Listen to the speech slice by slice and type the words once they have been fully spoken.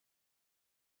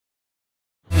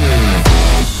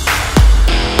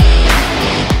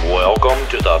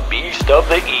of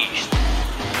the East,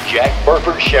 Jack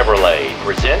Burford Chevrolet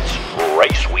presents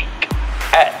Race Week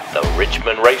at the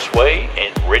Richmond Raceway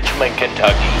in Richmond,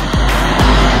 Kentucky.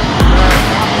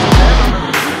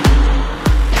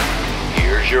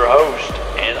 Here's your host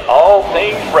and all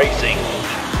things racing,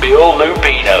 Bill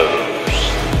Lupinos.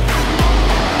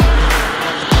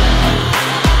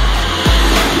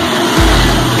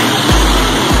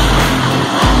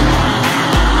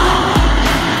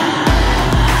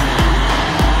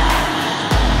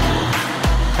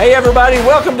 Hey everybody,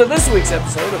 welcome to this week's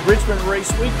episode of Richmond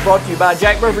Race Week, brought to you by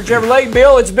Jack Burford Chevrolet.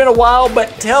 Bill, it's been a while, but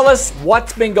tell us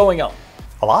what's been going on.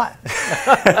 A lot.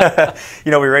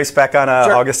 We raced back on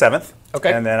August 7th.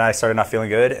 Okay. And then I started not feeling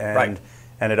good and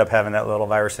ended up having that little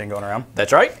virus thing going around.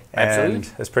 That's right. Absolutely.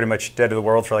 And was pretty much dead to the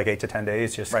world for like 8 to 10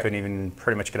 days. Just couldn't even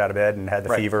pretty much get out of bed and had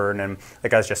the fever. And then,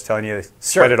 like I was just telling you,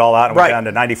 sweat it all out and went down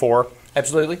to 94.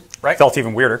 Absolutely. Right. Felt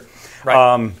even weirder.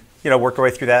 Right. Worked our way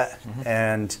through that.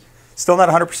 And still not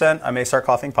 100%. I may start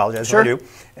coughing. Apologize if I do.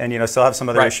 And, still have some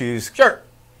other issues. Sure.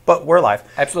 But we're alive.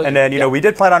 Absolutely. And then, we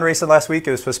did plan on racing last week.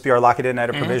 It was supposed to be our lock-it-in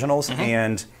night of provisionals.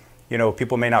 And,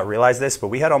 people may not realize this, but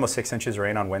we had almost 6 inches of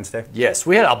rain on Wednesday. Yes,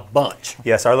 we had a bunch.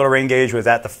 Yes, our little rain gauge was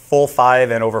at the full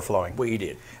 5 and overflowing. We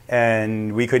did.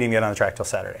 And we couldn't even get on the track till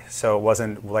Saturday. So it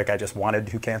wasn't like I just wanted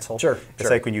to cancel. Sure. It's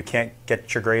like when you can't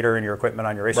get your grader and your equipment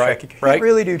on your racetrack, you can't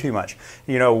really do too much.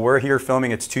 We're here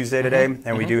filming. It's Tuesday today,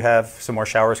 and we do have some more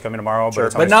showers coming tomorrow. Sure.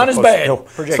 But, it's not as bad.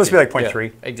 It's supposed to be like 0.3.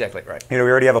 Yeah, exactly right. We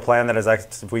already have a plan that is like,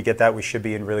 if we get that, we should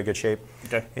be in really good shape.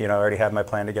 Okay. I already have my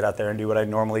plan to get out there and do what I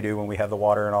normally do when we have the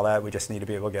water and all that. We just need to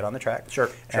be able to get on the track. Sure.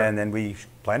 And then we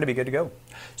plan to be good to go.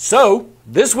 So,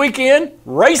 this weekend,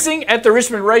 racing at the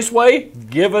Richmond Raceway.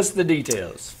 Give us the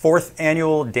details. 4th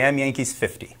annual Damn Yankees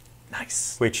 50.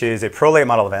 Nice. Which is a pro late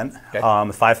model event. Okay.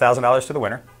 $5,000 to the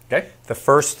winner. Okay. The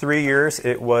first 3 years,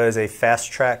 it was a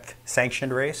fast track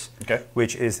sanctioned race, okay,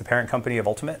 which is the parent company of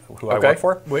Ultimate, who I work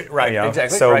for. Right,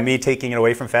 exactly. So me taking it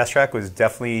away from fast track was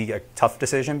definitely a tough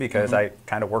decision because I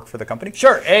kind of work for the company.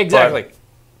 Sure, exactly. But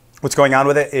what's going on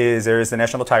with it is there is the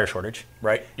national tire shortage.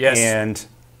 Right, yes. And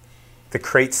the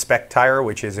crate spec tire,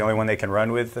 which is the only one they can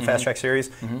run with the fast track series,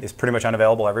 is pretty much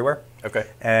unavailable everywhere. Okay.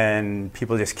 And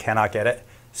people just cannot get it.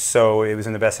 So it was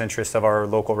in the best interest of our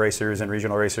local racers and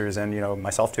regional racers and,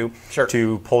 myself too,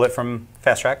 to pull it from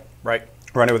fast track. Right.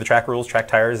 Run it with the track rules, track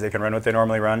tires. They can run what they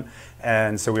normally run.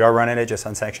 And so we are running it just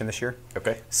unsanctioned this year.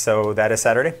 Okay. So that is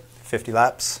Saturday, 50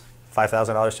 laps,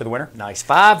 $5,000 to the winner. Nice.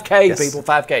 5K, people,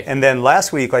 5K. And then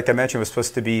last week, like I mentioned, was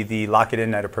supposed to be the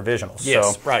lock-it-in night of provisionals.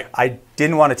 Yes, so I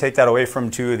didn't want to take that away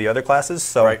from 2 of the other classes.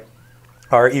 So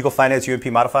our Eagle Finance UMP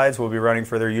Modifieds will be running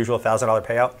for their usual $1,000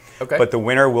 payout. Okay. But the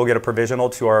winner will get a provisional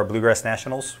to our Bluegrass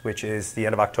Nationals, which is the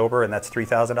end of October, and that's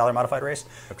 $3,000 modified race.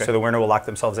 Okay. So the winner will lock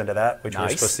themselves into that, which we were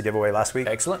supposed to give away last week.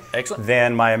 Excellent, excellent.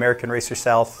 Then my American Racer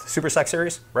South Super Stock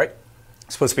Series. Right.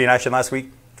 Supposed to be in action last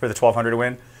week for the $1,200 to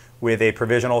win, with a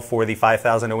provisional for the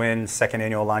 $5,000 to win second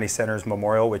annual Lonnie Centers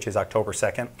Memorial, which is October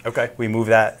 2nd. Okay. We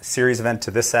moved that series event to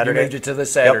this Saturday. You moved it to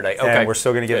this Saturday. Yep. Okay. And we're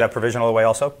still going to give that provisional away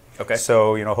also. Okay.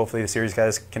 So, hopefully the series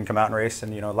guys can come out and race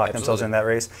and, lock themselves in that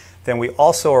race. Then we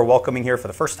also are welcoming here for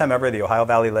the first time ever the Ohio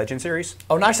Valley Legend Series.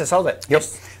 Oh, nice. I saw that. Yep.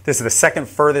 This is the second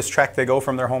furthest track they go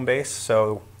from their home base.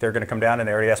 So they're going to come down, and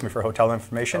they already asked me for hotel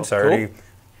information. So I already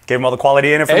gave them all the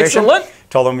quality and information. Excellent.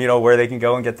 Told them, where they can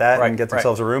go and get that and get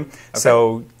themselves a room. Okay.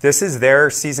 So this is their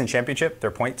season championship,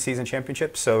 their point season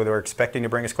championship. So they're expecting to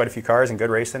bring us quite a few cars and good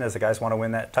racing as the guys want to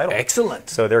win that title. Excellent.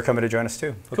 So they're coming to join us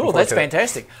too. Cool. That's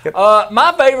fantastic. Yep.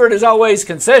 My favorite is always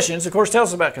concessions. Of course, tell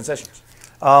us about concessions.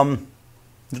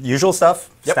 Usual stuff.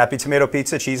 Snappy tomato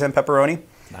pizza, cheese and pepperoni.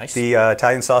 Nice. The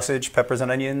Italian sausage, peppers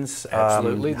and onions.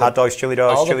 Absolutely. Hot dogs, chili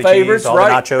dogs, all chili the favorites, cheese, all the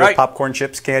nachos, popcorn,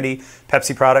 chips, candy,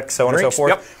 Pepsi products, so on and so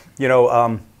forth.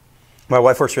 Yep. My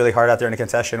wife works really hard out there in the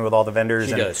concession with all the vendors.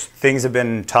 She does. Things have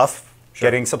been tough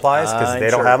getting supplies because they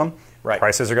don't have them. Right.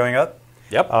 Prices are going up.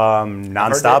 Yep.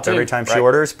 Nonstop every time she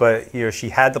orders. But she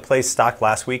had the place stocked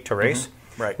last week to race,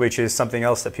 which is something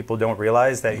else that people don't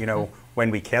realize that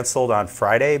when we canceled on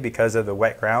Friday because of the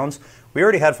wet grounds, we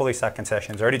already had fully stocked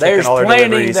concessions. Already taken all our deliveries.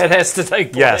 There's planning that has to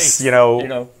take place. Yes,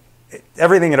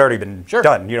 everything had already been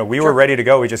done. We were ready to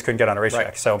go. We just couldn't get on a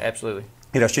racetrack. So absolutely.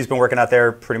 She's been working out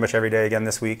there pretty much every day again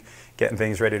this week, getting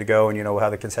things ready to go, and we'll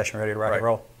have the concession ready to rock and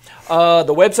roll.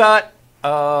 The website,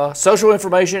 social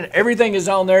information, everything is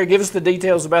on there. Give us the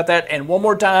details about that. And one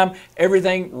more time,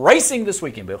 everything racing this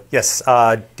weekend, Bill. Yes.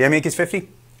 Damn Yankees 50,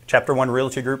 Chapter 1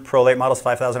 Realty Group, Pro Late Models,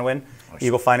 $5,000 win. Nice.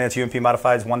 Eagle Finance UMP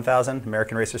Modifieds, $1,000.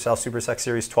 American Racer South Super Stock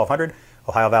Series, $1,200.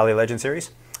 Ohio Valley Legend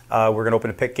Series. We're going to open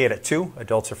a pick gate at 2.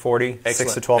 Adults are 40.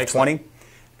 6 to 12, 20. We're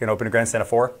going to open a grandstand at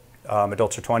 4.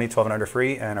 Adults are 20, 12 and under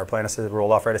free, and our plan is to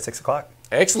roll off right at 6 o'clock.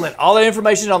 Excellent. All that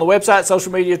information is on the website,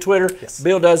 social media, Twitter. Yes.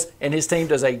 Bill does, and his team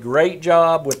does a great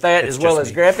job with that, It's as well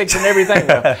just as me. graphics and everything.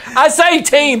 Well, I say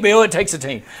team, Bill. It takes a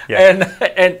team. Yeah.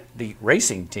 And the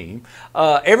racing team.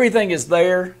 Everything is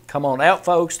there. Come on out,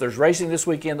 folks. There's racing this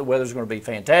weekend. The weather's going to be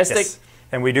fantastic. Yes.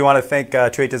 And we do want to thank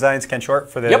 28 Designs, Ken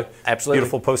Short, for the absolutely.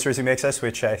 beautiful posters he makes us,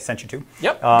 which I sent you to.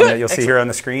 Yep. That you'll see here Excellent. on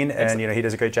the screen. And he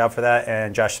does a great job for that.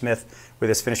 And Josh Smith, with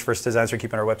his Finish First Designs, for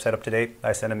keeping our website up to date.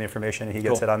 I send him the information, and he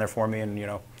gets it on there for me. And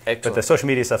Excellent. But the social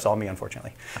media stuff's all me,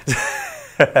 unfortunately.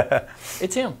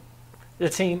 It's him. The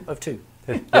team of two.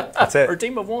 That's it. Or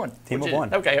team of one. Team of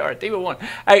one. Okay, all right, team of one.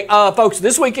 Hey, folks,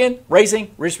 this weekend,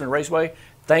 racing, Richmond Raceway.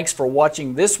 Thanks for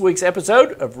watching this week's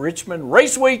episode of Richmond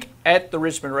Race Week at the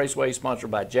Richmond Raceway,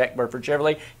 sponsored by Jack Burford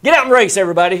Chevrolet. Get out and race,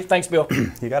 everybody. Thanks, Bill.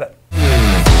 You got it.